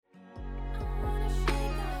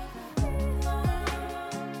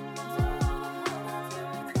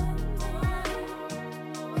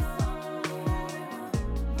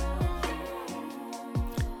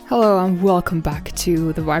Hello and welcome back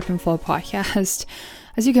to the Vibe and Flow podcast.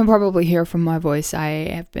 As you can probably hear from my voice, I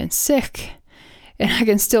have been sick and I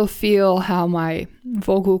can still feel how my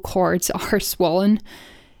vocal cords are swollen.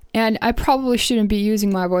 And I probably shouldn't be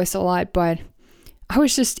using my voice a lot, but I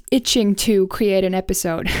was just itching to create an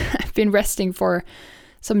episode. I've been resting for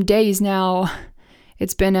some days now.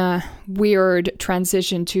 It's been a weird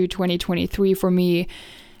transition to 2023 for me.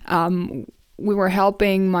 We were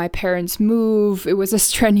helping my parents move. It was a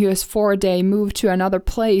strenuous 4-day move to another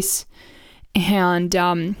place. And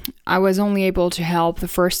I was only able to help the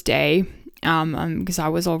first day because I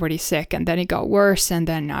was already sick. And then it got worse. And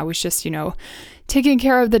then I was just, taking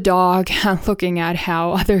care of the dog and looking at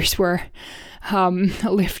how others were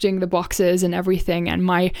lifting the boxes and everything. And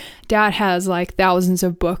my dad has like thousands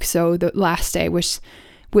of books. So the last day was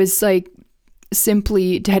like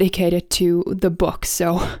simply dedicated to the books.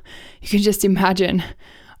 So you can just imagine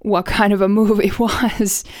what kind of a move it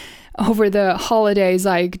was over the holidays,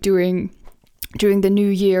 like during the New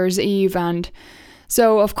Year's Eve. And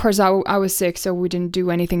so of course I was sick, so we didn't do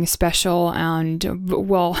anything special. And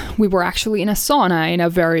we were actually in a sauna in a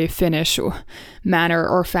very Finnish manner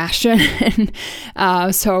or fashion.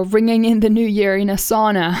 And so ringing in the new year in a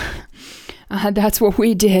sauna. That's what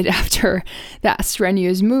we did after that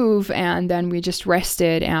strenuous move, and then we just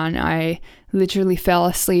rested, and I literally fell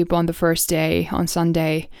asleep on the first day, on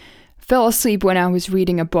Sunday. Fell asleep when I was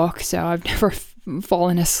reading a book, so I've never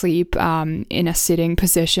fallen asleep in a sitting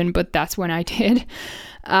position, but that's when I did.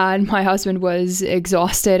 And my husband was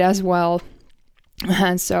exhausted as well,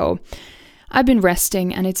 and so I've been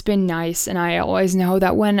resting, and it's been nice, and I always know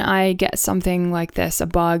that when I get something like this, a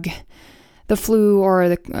bug, the flu or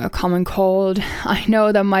a common cold, I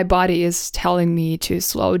know that my body is telling me to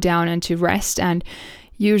slow down and to rest. And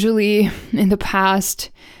usually in the past,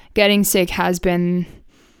 getting sick has been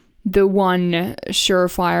the one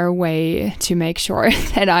surefire way to make sure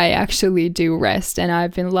that I actually do rest. And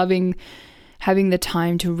I've been loving having the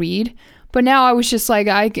time to read. But now I was just like,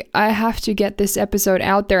 I have to get this episode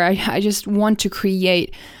out there. I just want to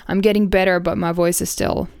create. I'm getting better, but my voice is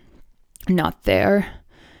still not there.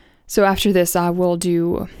 So after this, I will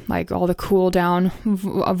do like all the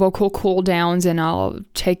vocal cool downs, and I'll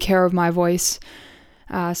take care of my voice.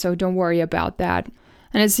 So don't worry about that.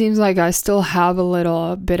 And it seems like I still have a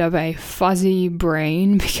little bit of a fuzzy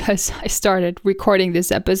brain because I started recording this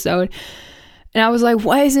episode and I was like,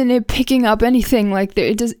 why isn't it picking up anything? Like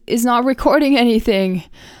it's not recording anything.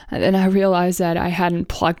 And then I realized that I hadn't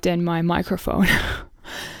plugged in my microphone.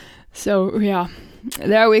 So yeah,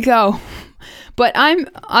 there we go. But I'm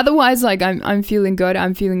feeling good.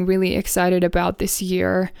 I'm feeling really excited about this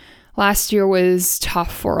year. Last year was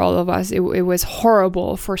tough for all of us. It was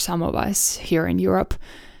horrible for some of us here in Europe.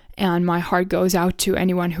 And my heart goes out to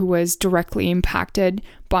anyone who was directly impacted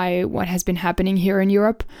by what has been happening here in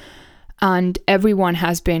Europe. And everyone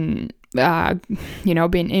has been,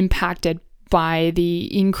 been impacted by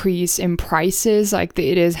the increase in prices. Like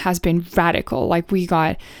has been radical. Like we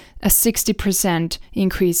got a 60%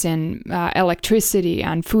 increase in electricity,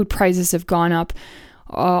 and food prices have gone up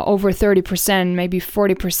over 30%, maybe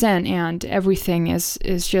 40%, and everything is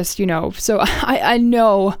just, so I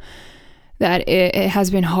know that it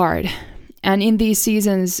has been hard. And in these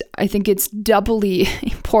seasons, I think it's doubly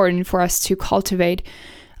important for us to cultivate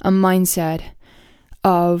a mindset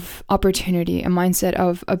of opportunity, a mindset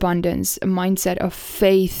of abundance, a mindset of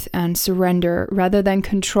faith and surrender rather than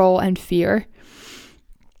control and fear.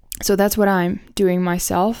 So that's what I'm doing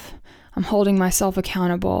myself. I'm holding myself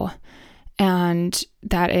accountable. And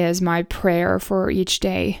that is my prayer for each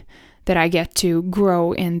day, that I get to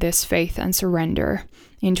grow in this faith and surrender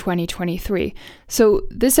in 2023. So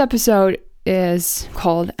this episode is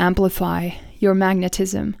called Amplify Your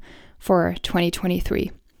Magnetism for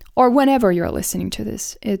 2023. Or whenever you're listening to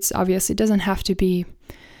this. It's obviously doesn't have to be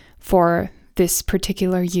for this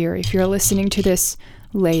particular year. If you're listening to this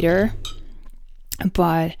later,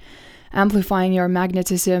 but amplifying your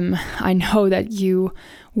magnetism, I know that you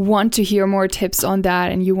want to hear more tips on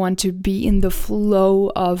that, and you want to be in the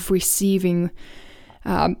flow of receiving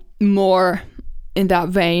more in that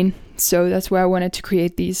vein. So that's why I wanted to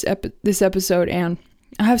create this episode, and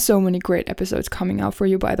I have so many great episodes coming out for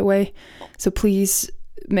you, by the way. So please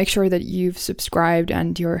make sure that you've subscribed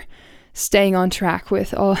and you're staying on track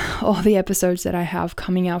with all the episodes that I have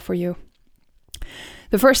coming out for you.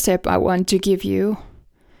 The first tip I want to give you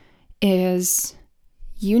is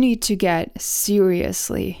you need to get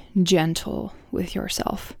seriously gentle with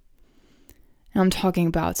yourself. And I'm talking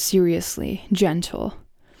about seriously gentle.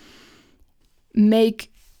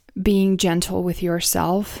 Make being gentle with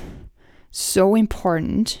yourself so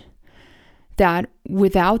important that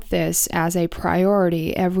without this as a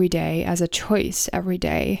priority every day, as a choice every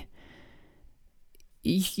day,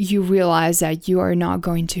 you realize that you are not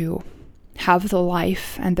going to have the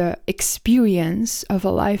life and the experience of a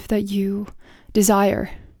life that you desire.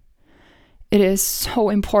 It is so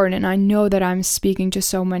important. And I know that I'm speaking to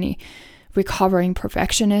so many recovering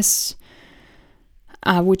perfectionists,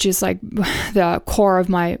 which is like the core of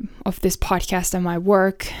this podcast and my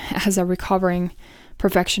work as a recovering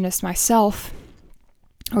perfectionist myself,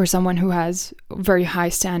 or someone who has very high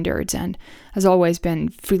standards and has always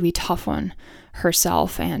been really tough on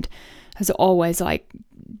herself and has always like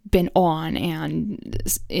been on and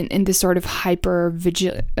in this sort of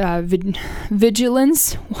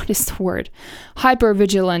vigilance. What is the word? Hyper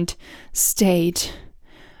vigilant state,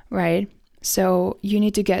 right? So you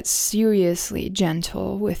need to get seriously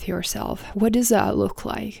gentle with yourself. What does that look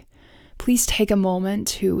like? Please take a moment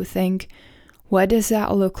to think, what does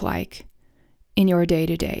that look like in your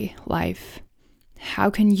day-to-day life? How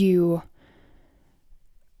can you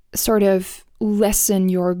sort of lessen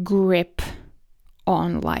your grip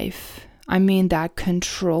on life? I mean that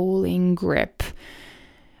controlling grip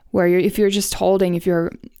where if you're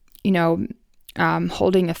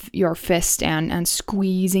holding your fist and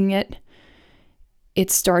squeezing it, it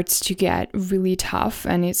starts to get really tough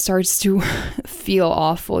and it starts to feel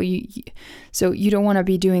awful. So you don't want to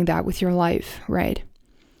be doing that with your life, right?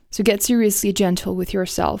 So get seriously gentle with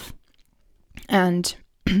yourself. And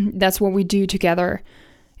that's what we do together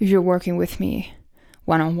if you're working with me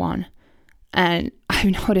one-on-one. And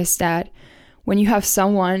I've noticed that when you have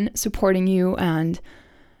someone supporting you and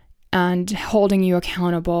holding you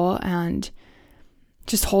accountable and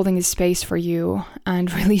just holding the space for you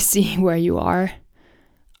and really seeing where you are,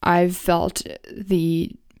 I've felt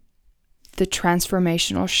the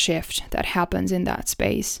transformational shift that happens in that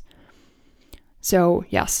space. So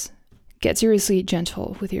yes, get seriously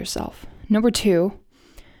gentle with yourself. Number 2,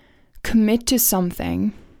 commit to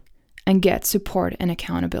something and get support and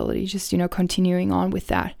accountability. Just, continuing on with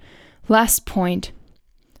that. Last point.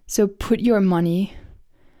 So put your money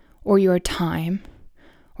or your time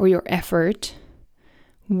or your effort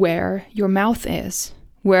where your mouth is,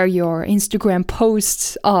 where your Instagram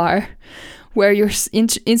posts are, where your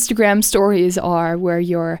Instagram stories are, where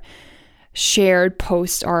your shared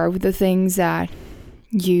posts are, the things that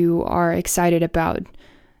you are excited about,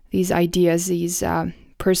 these ideas, these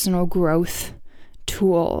personal growth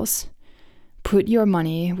tools. Put your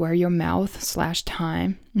money where your mouth /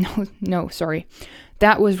 time. No, sorry.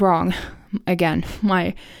 That was wrong. Again,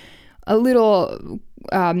 a little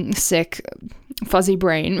sick, fuzzy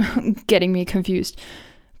brain getting me confused.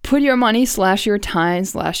 Put your money / your time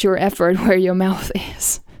 / your effort where your mouth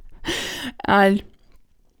is. And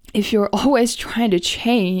if you're always trying to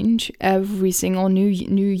change every single New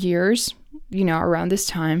Year's, around this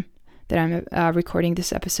time that I'm recording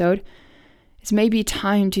this episode, it's maybe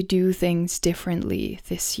time to do things differently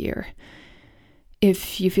this year.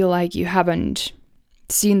 If you feel like you haven't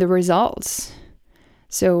seen the results.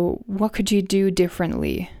 So what could you do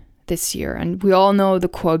differently this year? And we all know the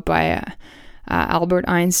quote by Albert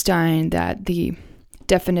Einstein that the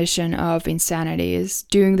definition of insanity is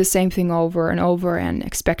doing the same thing over and over and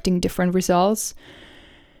expecting different results.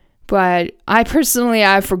 But I've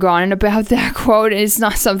forgotten about that quote. It's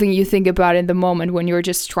not something you think about in the moment when you're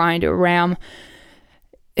just trying to ram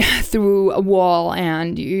through a wall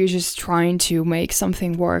and you're just trying to make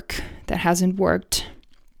something work that hasn't worked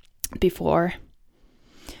before.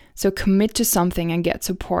 So commit to something and get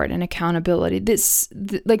support and accountability. This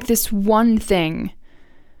one thing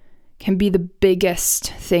can be the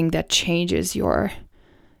biggest thing that changes your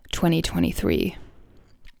 2023.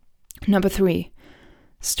 Number 3,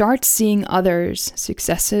 start seeing others'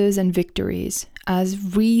 successes and victories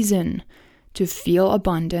as reason to feel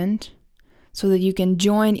abundant so that you can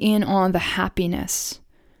join in on the happiness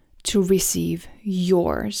to receive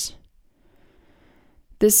yours.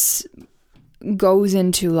 This goes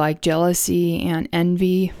into like jealousy and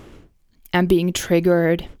envy and being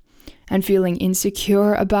triggered and feeling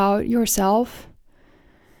insecure about yourself.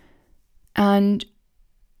 And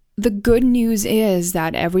the good news is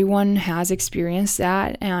that everyone has experienced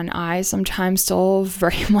that, and I sometimes still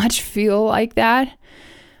very much feel like that,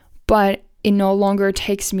 but it no longer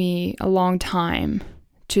takes me a long time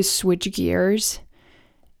to switch gears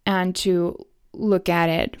and to look at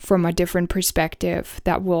it from a different perspective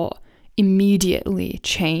that will immediately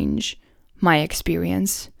change my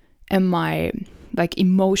experience and my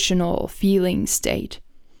emotional feeling state.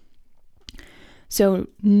 So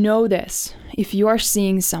know this, if you are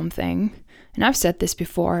seeing something, and I've said this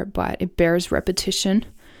before, but it bears repetition,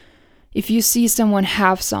 If you see someone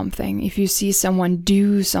have something, if you see someone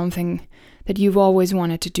do something that you've always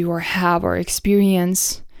wanted to do or have or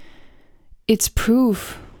experience, it's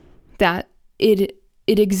proof that it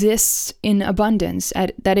exists in abundance,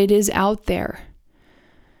 that it is out there.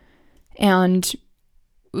 And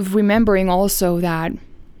remembering also that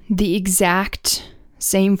the exact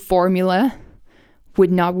same formula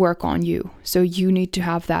would not work on you. So you need to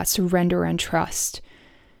have that surrender and trust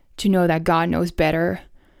to know that God knows better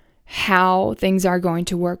how things are going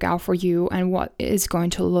to work out for you and what it's going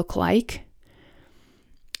to look like.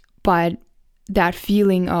 But that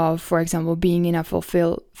feeling of, for example, being in a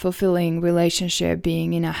fulfilling relationship,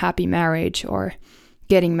 being in a happy marriage, or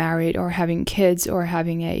getting married, or having kids, or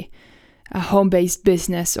having a home-based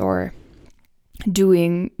business, or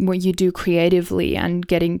doing what you do creatively and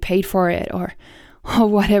getting paid for it, or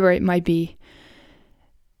whatever it might be.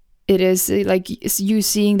 It is like you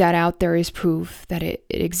seeing that out there is proof that it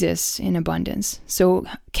exists in abundance. So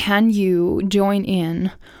can you join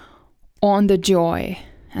in on the joy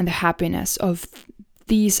and the happiness of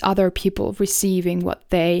these other people receiving what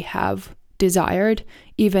they have desired,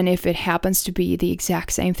 even if it happens to be the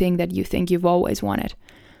exact same thing that you think you've always wanted?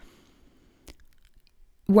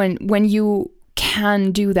 When you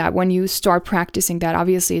can do that, when you start practicing that,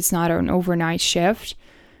 obviously it's not an overnight shift,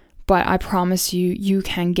 but I promise you, you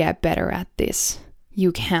can get better at this.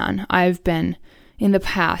 You can. I've been in the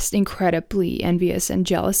past incredibly envious and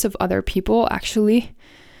jealous of other people, actually,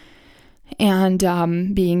 and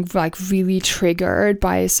being like really triggered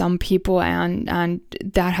by some people, and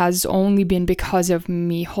that has only been because of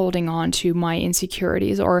me holding on to my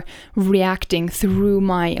insecurities or reacting through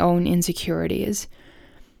my own insecurities.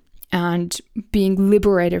 And being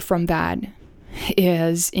liberated from that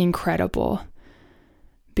is incredible,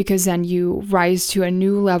 because then you rise to a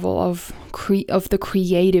new level of the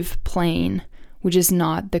creative plane, which is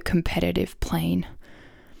not the competitive plane,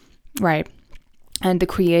 right? And the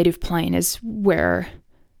creative plane is where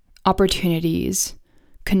opportunities,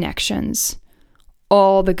 connections,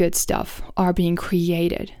 all the good stuff are being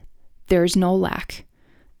created. There's no lack.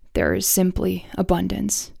 There is simply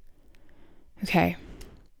abundance. Okay.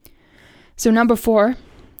 So number 4,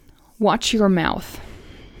 watch your mouth.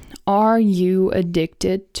 Are you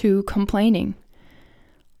addicted to complaining?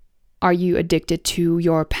 Are you addicted to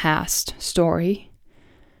your past story?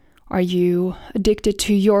 Are you addicted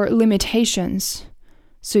to your limitations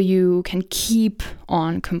so you can keep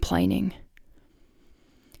on complaining?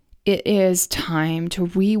 It is time to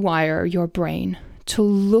rewire your brain, to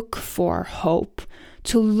look for hope,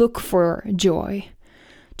 to look for joy,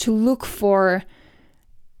 to look for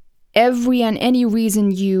every and any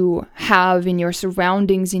reason you have in your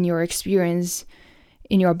surroundings, in your experience,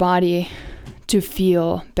 in your body to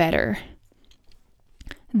feel better.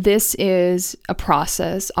 This is a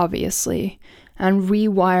process, obviously, and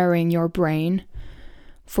rewiring your brain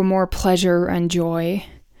for more pleasure and joy,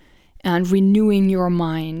 and renewing your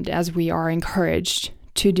mind, as we are encouraged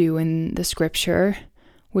to do in the scripture,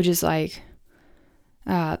 which is like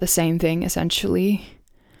the same thing essentially,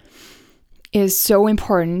 is so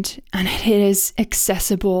important, and it is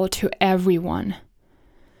accessible to everyone.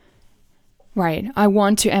 Right, I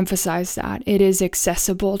want to emphasize that. It is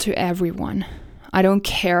accessible to everyone. I don't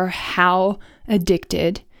care how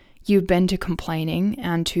addicted you've been to complaining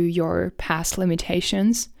and to your past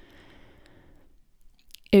limitations.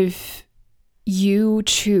 If you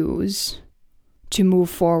choose to move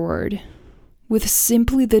forward with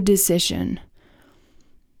simply the decision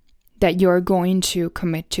that you're going to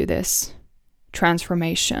commit to this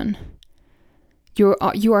transformation, you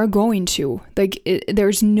are going to, like,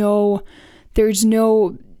 there's no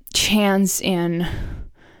chance in,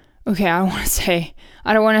 okay,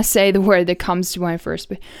 I don't want to say the word that comes to mind first,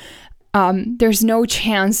 but there's no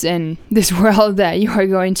chance in this world that you are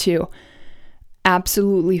going to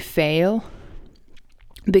absolutely fail,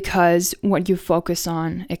 because what you focus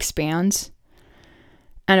on expands.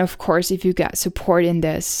 And of course, if you get support in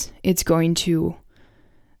this, it's going to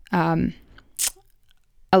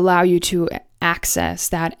allow you to access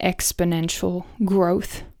that exponential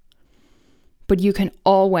growth. But you can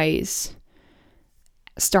always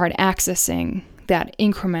start accessing that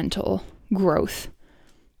incremental growth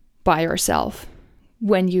by yourself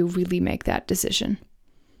when you really make that decision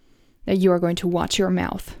that you are going to watch your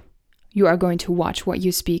mouth. You are going to watch what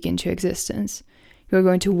you speak into existence. You are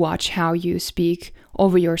going to watch how you speak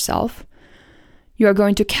over yourself. You are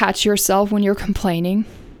going to catch yourself when you're complaining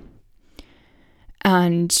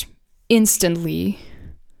and instantly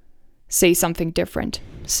say something different.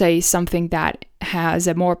 Say something that has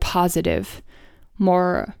a more positive,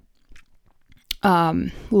 more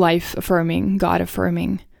life-affirming,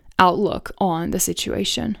 God-affirming outlook on the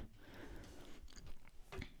situation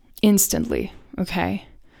instantly, okay?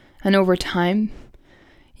 And over time,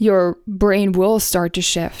 your brain will start to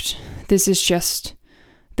shift. This is just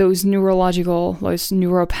those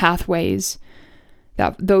neural pathways,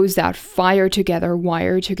 those that fire together,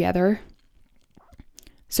 wire together.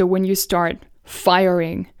 So when you start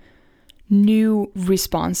firing new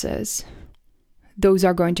responses, those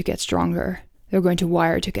are going to get stronger. They're going to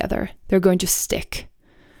wire together. They're going to stick.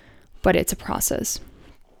 But it's a process.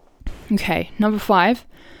 Okay, number 5,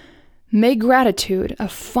 make gratitude a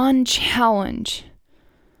fun challenge.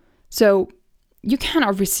 So you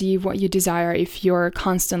cannot receive what you desire if you're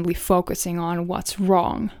constantly focusing on what's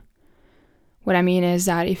wrong. What I mean is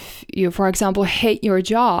that if you, for example, hate your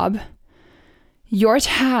job, your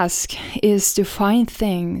task is to find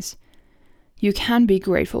things you can be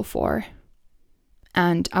grateful for.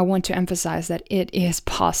 And I want to emphasize that it is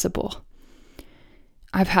possible.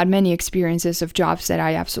 I've had many experiences of jobs that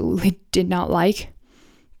I absolutely did not like,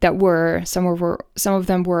 that were, some of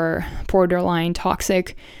them were borderline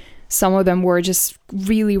toxic. Some of them were just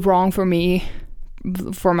really wrong for me,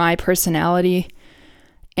 for my personality.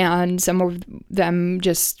 And some of them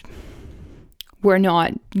just were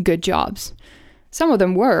not good jobs. Some of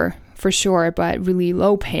them were, for sure, but really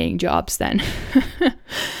low paying jobs then.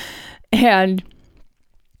 And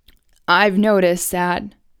I've noticed that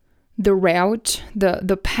the route,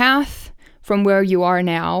 the path from where you are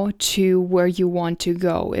now to where you want to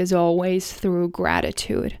go is always through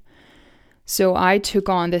gratitude. So I took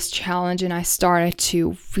on this challenge and I started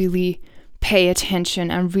to really pay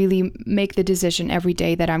attention and really make the decision every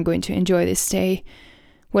day that I'm going to enjoy this day,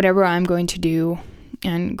 whatever I'm going to do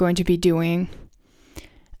and going to be doing.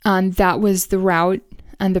 And that was the route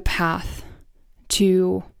and the path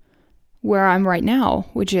to where I'm right now,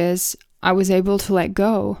 which is I was able to let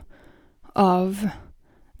go of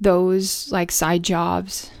those like side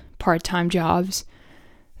jobs, part-time jobs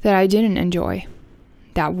that I didn't enjoy,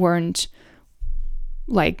 that weren't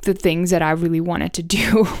like the things that I really wanted to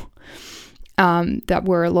do, that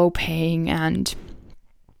were low paying and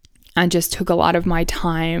just took a lot of my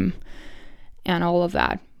time and all of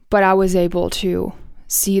that. But I was able to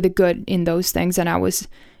see the good in those things, and I was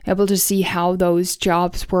able to see how those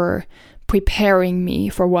jobs were preparing me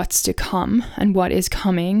for what's to come and what is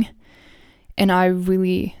coming. And I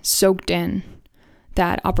really soaked in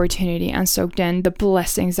that opportunity and soaked in the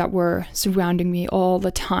blessings that were surrounding me all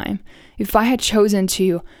the time. If I had chosen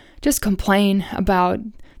to just complain about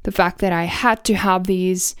the fact that I had to have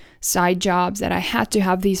these side jobs, that I had to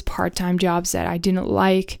have these part-time jobs that I didn't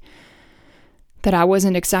like, that I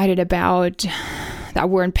wasn't excited about, that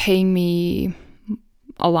weren't paying me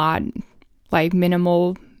a lot, like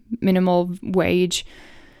minimal wage,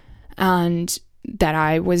 and that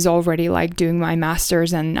I was already like doing my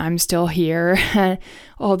master's and I'm still here,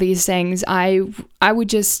 all these things, I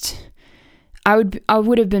would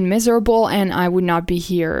have been miserable, and I would not be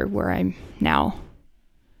here where I'm now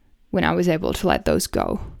when I was able to let those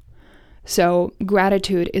go. So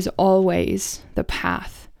gratitude is always the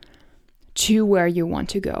path to where you want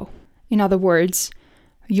to go. In other words,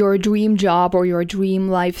 your dream job or your dream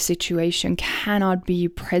life situation cannot be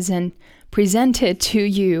presented to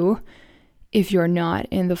you if you're not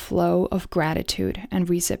in the flow of gratitude and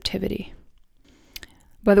receptivity.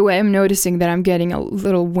 By the way, I'm noticing that I'm getting a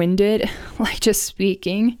little winded, like just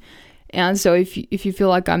speaking. And so if you feel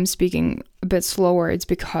like I'm speaking a bit slower, it's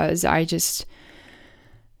because I just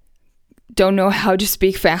don't know how to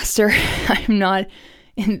speak faster. I'm not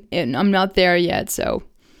there yet. So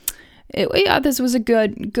this was a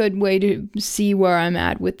good way to see where I'm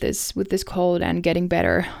at with this cold and getting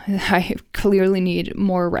better. I clearly need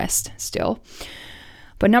more rest still.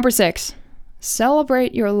 But number 6,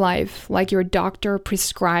 celebrate your life like your doctor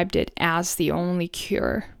prescribed it as the only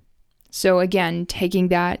cure. So again, taking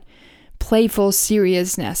that playful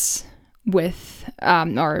seriousness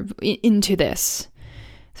into this.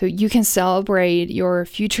 So you can celebrate your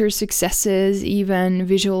future successes, even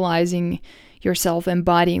visualizing yourself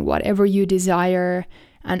embodying whatever you desire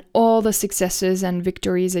and all the successes and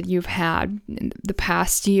victories that you've had in the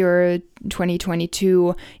past year,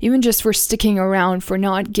 2022, even just for sticking around, for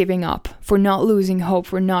not giving up, for not losing hope,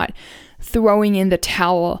 for not throwing in the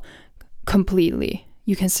towel completely.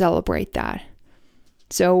 You can celebrate that.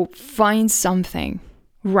 So find something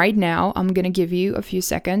right now. I'm going to give you a few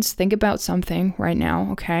seconds. Think about something right now,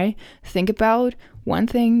 okay? Think about one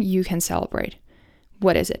thing you can celebrate.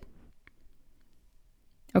 What is it?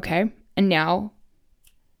 Okay, and now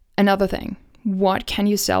another thing. What can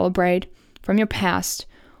you celebrate from your past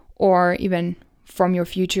or even from your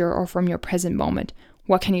future or from your present moment?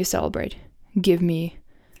 What can you celebrate? Give me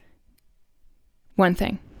One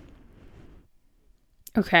thing.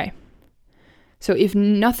 Okay. So if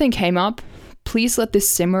nothing came up, please let this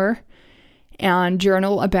simmer and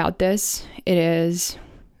journal about this. It is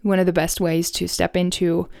one of the best ways to step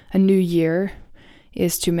into a new year,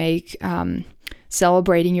 is to make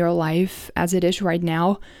celebrating your life as it is right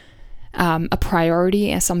now a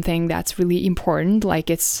priority, as something that's really important. Like,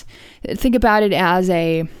 think about it as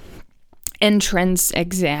a entrance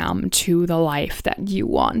exam to the life that you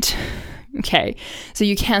want. Okay, so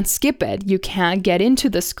you can't skip it. You can't get into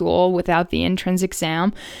the school without the entrance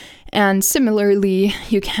exam. And similarly,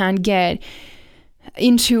 you can't get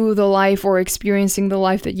into the life or experiencing the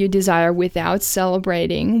life that you desire without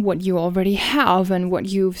celebrating what you already have and what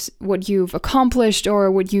you've accomplished, or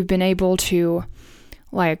what you've been able to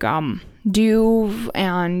do,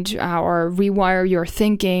 and or rewire your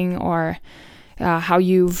thinking, or how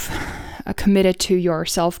you've committed to your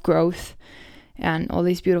self-growth and all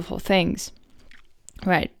these beautiful things.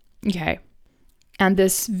 Right. Okay. And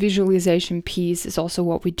this visualization piece is also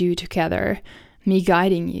what we do together, me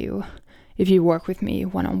guiding you if you work with me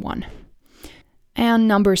one-on-one. And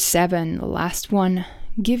number 7, the last one,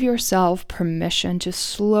 give yourself permission to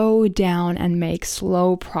slow down and make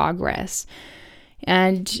slow progress.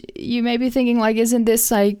 And you may be thinking, like, isn't this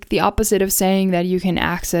like the opposite of saying that you can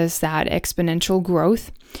access that exponential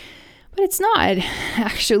growth? But it's not.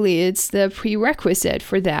 Actually, it's the prerequisite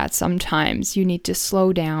for that. Sometimes you need to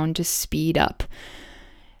slow down to speed up.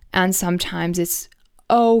 And sometimes it's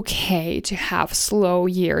okay to have slow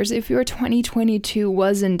years. If your 2022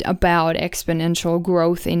 wasn't about exponential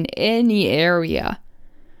growth in any area,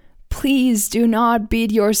 please do not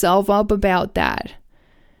beat yourself up about that.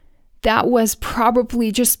 That was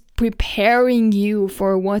probably just preparing you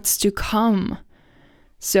for what's to come.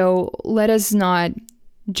 So let us not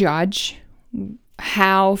judge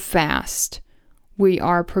how fast we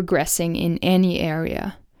are progressing in any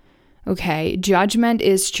area. Okay, judgment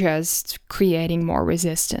is just creating more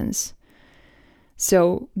resistance.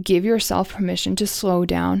 So give yourself permission to slow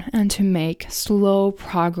down and to make slow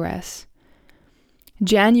progress.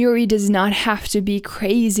 January does not have to be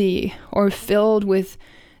crazy or filled with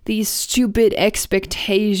these stupid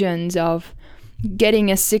expectations of getting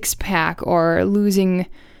a 6-pack or losing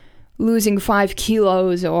 5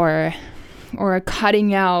 kilos or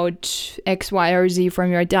cutting out X, Y, or Z from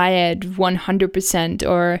your diet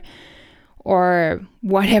 100% or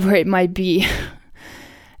whatever it might be.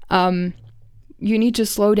 You need to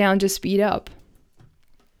slow down to speed up.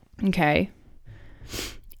 Okay.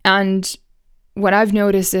 And what I've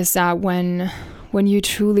noticed is that when you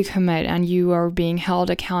truly commit and you are being held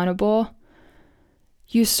accountable,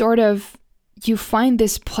 you find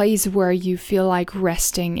this place where you feel like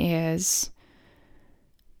resting is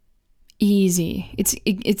easy.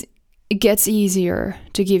 It gets easier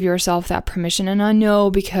to give yourself that permission. And I know,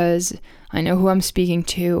 because I know who I'm speaking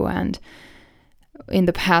to, and in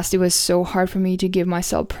the past it was so hard for me to give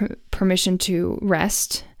myself permission to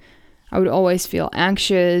rest. I would always feel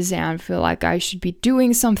anxious and feel like I should be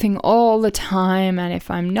doing something all the time, and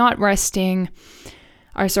if I'm not doing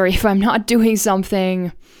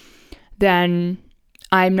something, then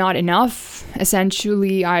I'm not enough.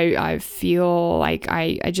 Essentially, I feel like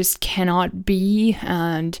I just cannot be,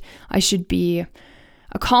 and I should be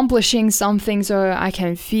accomplishing something so I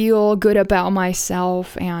can feel good about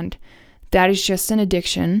myself, and that is just an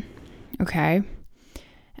addiction, okay?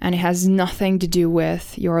 And it has nothing to do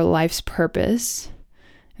with your life's purpose,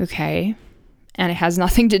 okay? And it has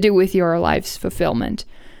nothing to do with your life's fulfillment.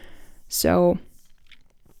 So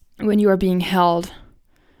when you are being held,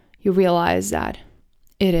 you realize that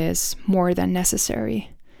it is more than necessary.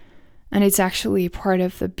 And it's actually part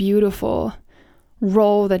of the beautiful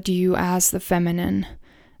role that you, as a feminine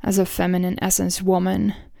essence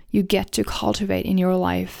woman, you get to cultivate in your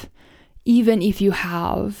life. Even if you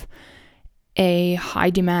have a high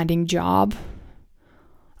demanding job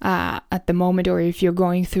at the moment, or if you're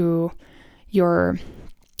going through your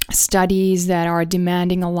studies that are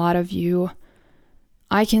demanding a lot of you,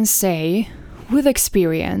 I can say with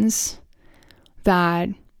experience that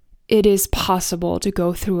it is possible to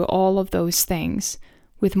go through all of those things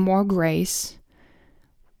with more grace,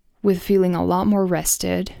 with feeling a lot more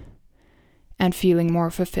rested, and feeling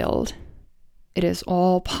more fulfilled. It is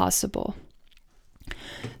all possible.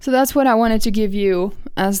 So that's what I wanted to give you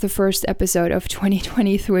as the first episode of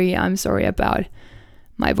 2023. I'm sorry about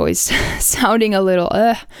my voice sounding a little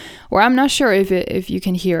or I'm not sure if you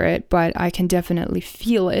can hear it, but I can definitely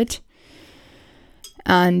feel it.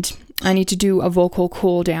 And I need to do a vocal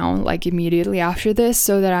cool down like immediately after this,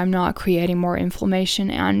 so that I'm not creating more inflammation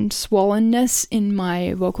and swollenness in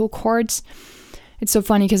my vocal cords. it's so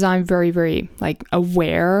funny because I'm very, very like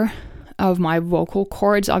aware of my vocal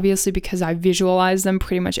cords, obviously, because I visualize them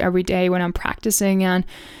pretty much every day when I'm practicing, and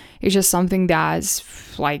it's just something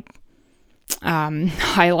that's like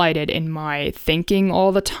highlighted in my thinking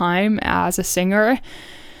all the time as a singer.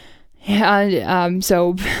 And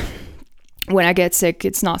so when I get sick,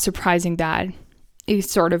 it's not surprising that it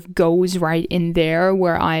sort of goes right in there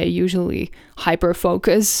where I usually hyper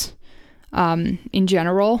focus in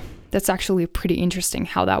general. That's actually pretty interesting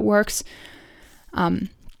how that works.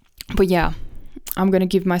 But yeah, I'm going to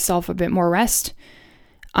give myself a bit more rest.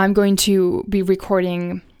 I'm going to be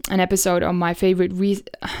recording an episode on my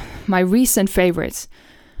my recent favorites.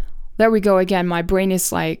 There we go again. My brain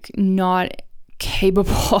is like not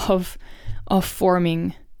capable of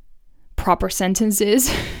forming proper sentences.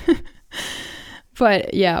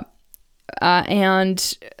 But yeah,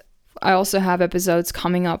 and I also have episodes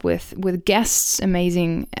coming up with guests,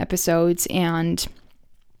 amazing episodes, and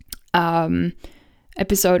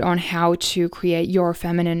episode on how to create your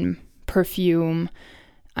feminine perfume.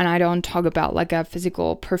 And I don't talk about like a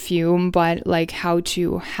physical perfume, but like how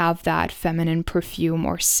to have that feminine perfume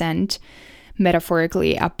or scent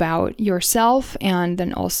metaphorically about yourself, and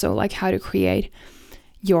then also like how to create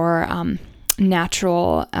your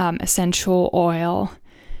natural essential oil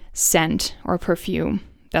scent or perfume.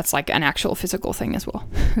 That's like an actual physical thing as well.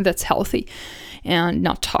 That's healthy and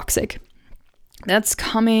not toxic. That's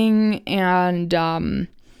coming, and then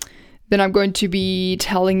I'm going to be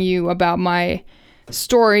telling you about my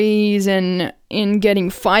stories and in getting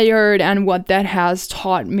fired and what that has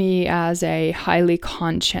taught me as a highly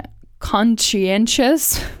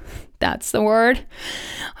conscientious, that's the word,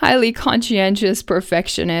 highly conscientious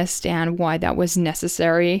perfectionist, and why that was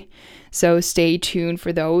necessary. So stay tuned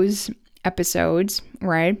for those episodes,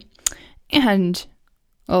 right? And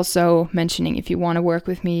also mentioning, if you want to work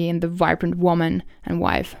with me in the Vibrant Woman and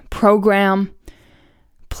Wife program,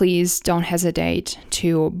 please don't hesitate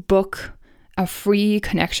to book a free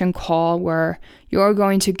connection call where you're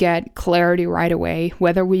going to get clarity right away,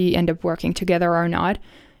 whether we end up working together or not.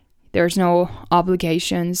 There's no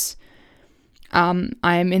obligations. I'm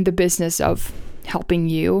in the business of helping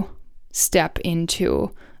you step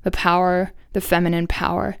into the power, the feminine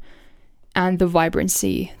power, and the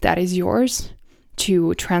vibrancy that is yours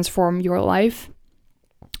to transform your life.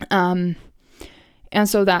 And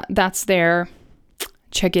so that's there.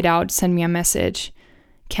 Check it out. Send me a message.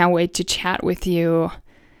 Can't wait to chat with you.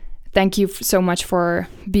 Thank you so much for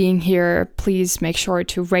being here. Please make sure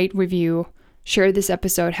to rate, review, share this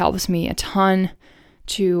episode. Helps me a ton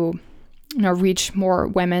to reach more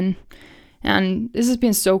women. And this has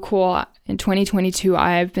been so cool. In 2022,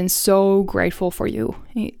 I've been so grateful for you,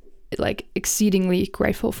 like exceedingly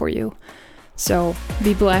grateful for you. So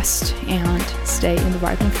be blessed and stay in the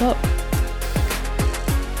vibrant flow.